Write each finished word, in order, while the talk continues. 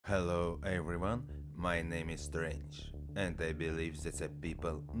Hello everyone, my name is Strange, and I believe that the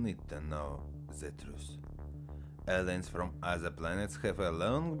people need to know the truth. Aliens from other planets have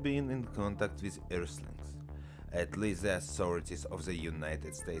long been in contact with Earthlings. At least the authorities of the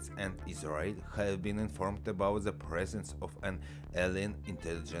United States and Israel have been informed about the presence of an alien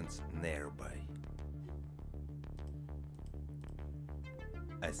intelligence nearby.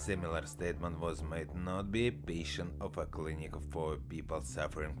 A similar statement was made not by a patient of a clinic for people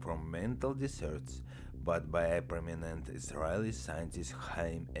suffering from mental disorders, but by a prominent Israeli scientist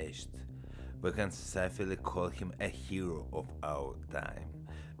Chaim Esht. We can safely call him a hero of our time,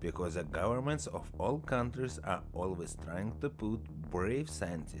 because the governments of all countries are always trying to put brave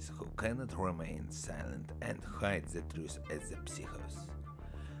scientists who cannot remain silent and hide the truth as the psychos.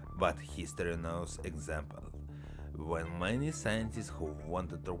 But history knows example when many scientists who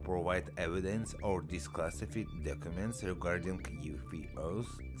wanted to provide evidence or declassify documents regarding UFOs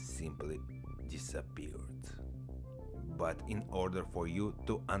simply disappeared. But in order for you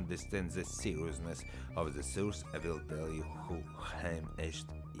to understand the seriousness of the source, I will tell you who Chaim Esht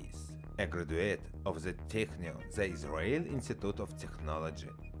is. A graduate of the Technion, the Israel Institute of Technology,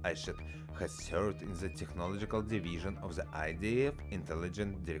 Esht has served in the technological division of the IDF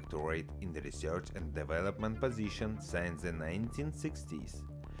Intelligence Directorate in the research and development position since the 1960s.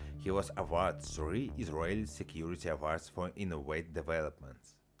 He was awarded 3 Israeli Security Awards for innovative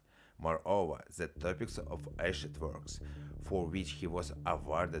developments. Moreover, the topics of Eshet works for which he was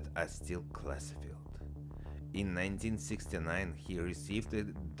awarded are still classified. In 1969, he received a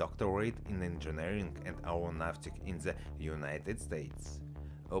doctorate in engineering and aeronautics in the United States.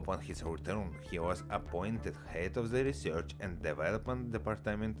 Upon his return, he was appointed head of the Research and Development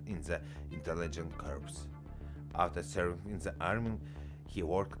Department in the Intelligence Corps. After serving in the Army, he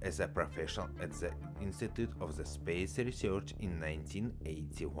worked as a professional at the Institute of the Space Research in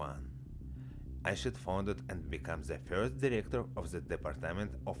 1981. Eshet founded and became the first director of the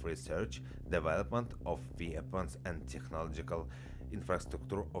Department of Research, Development of Weapons and Technological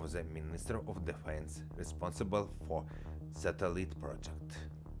Infrastructure of the Ministry of Defense, responsible for satellite project.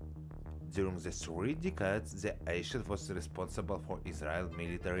 During the 3 decades, the Eshet was responsible for Israel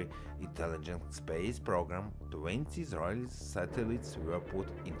military intelligence space program. 20 Israeli satellites were put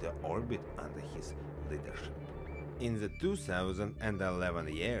into orbit under his leadership. In the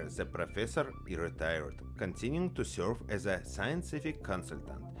 2011 year, the professor retired, continuing to serve as a scientific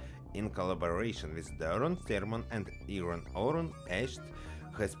consultant. In collaboration with Doron Sterman and Oren Esht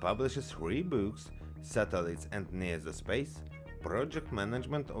has published 3 books, Satellites and Space, Project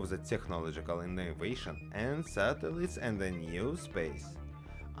Management of the Technological Innovation, and Satellites and the New Space.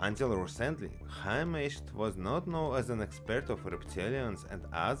 Until recently, Chaim Esht was not known as an expert of reptilians and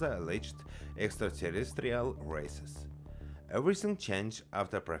other alleged extraterrestrial races. Everything changed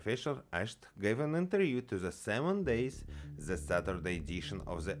after Professor Esht gave an interview to the 7 Days, the Saturday edition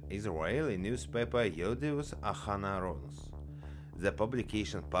of the Israeli newspaper Yediot Ahronos. The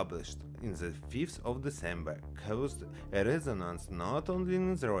publication, published on the 5th of December, caused a resonance not only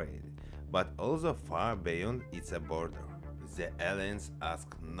in Israel, but also far beyond its border. The aliens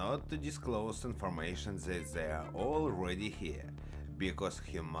ask not to disclose information that they are already here, because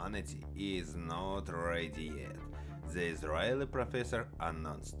humanity is not ready yet, the Israeli professor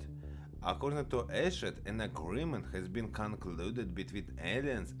announced. According to Eshet, an agreement has been concluded between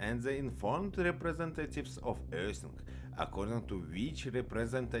aliens and the informed representatives of Earthling, according to which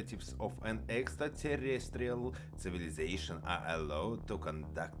representatives of an extraterrestrial civilization are allowed to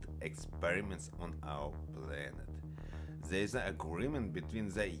conduct experiments on our planet. There is an agreement between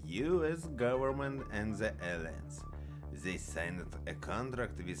the US government and the aliens. They signed a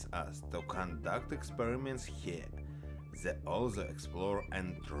contract with us to conduct experiments here. They also explore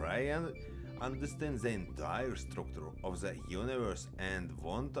and try and understand the entire structure of the universe and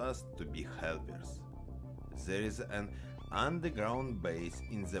want us to be helpers. There is an underground base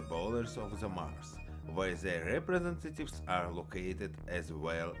in the borders of the Mars, where the representatives are located as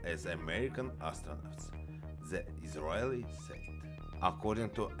well as American astronauts, the Israeli said. According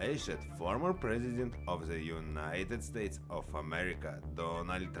to Eshet, former president of the United States of America,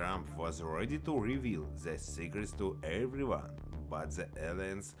 Donald Trump, was ready to reveal the secrets to everyone, but the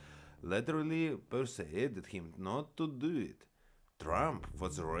aliens literally persuaded him not to do it. Trump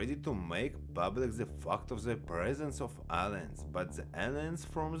was ready to make public the fact of the presence of aliens, but the aliens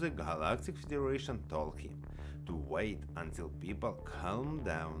from the Galactic Federation told him to wait until people calm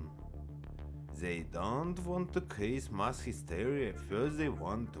down. They don't want to cause mass hysteria, first they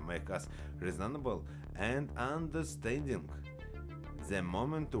want to make us reasonable and understanding. The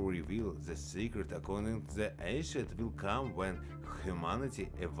moment to reveal the secret according to the ancient will come when humanity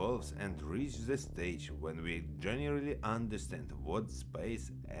evolves and reaches the stage when we genuinely understand what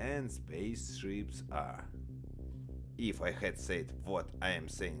space and spaceships are. If I had said what I am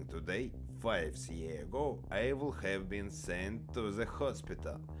saying today, 5 years ago, I would have been sent to the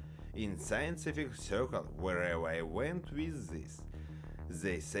hospital. In scientific circle, wherever I went with this,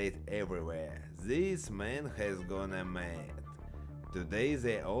 they said everywhere, this man has gone mad. Today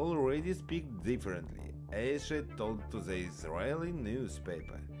they already speak differently, Aisha told to the Israeli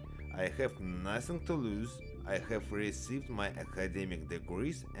newspaper. I have nothing to lose, I have received my academic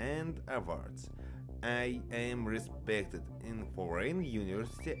degrees and awards. I am respected in foreign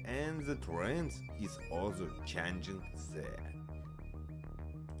university and the trend is also changing there.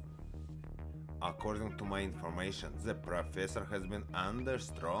 According to my information, the professor has been under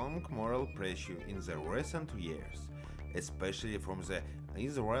strong moral pressure in the recent years, especially from the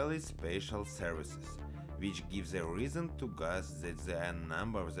Israeli Special Services, which gives a reason to guess that a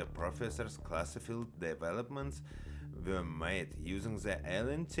number of the professor's classified developments were made using the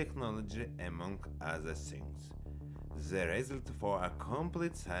alien technology among other things. The result for a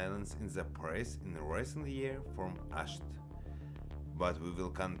complete silence in the press in recent years from Asht. But we will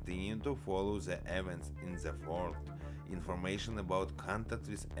continue to follow the events in the world. Information about contact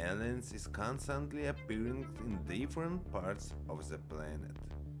with aliens is constantly appearing in different parts of the planet.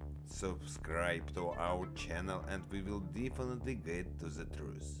 Subscribe to our channel and we will definitely get to the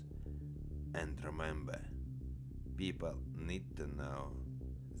truth. And remember, people need to know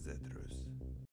the truth.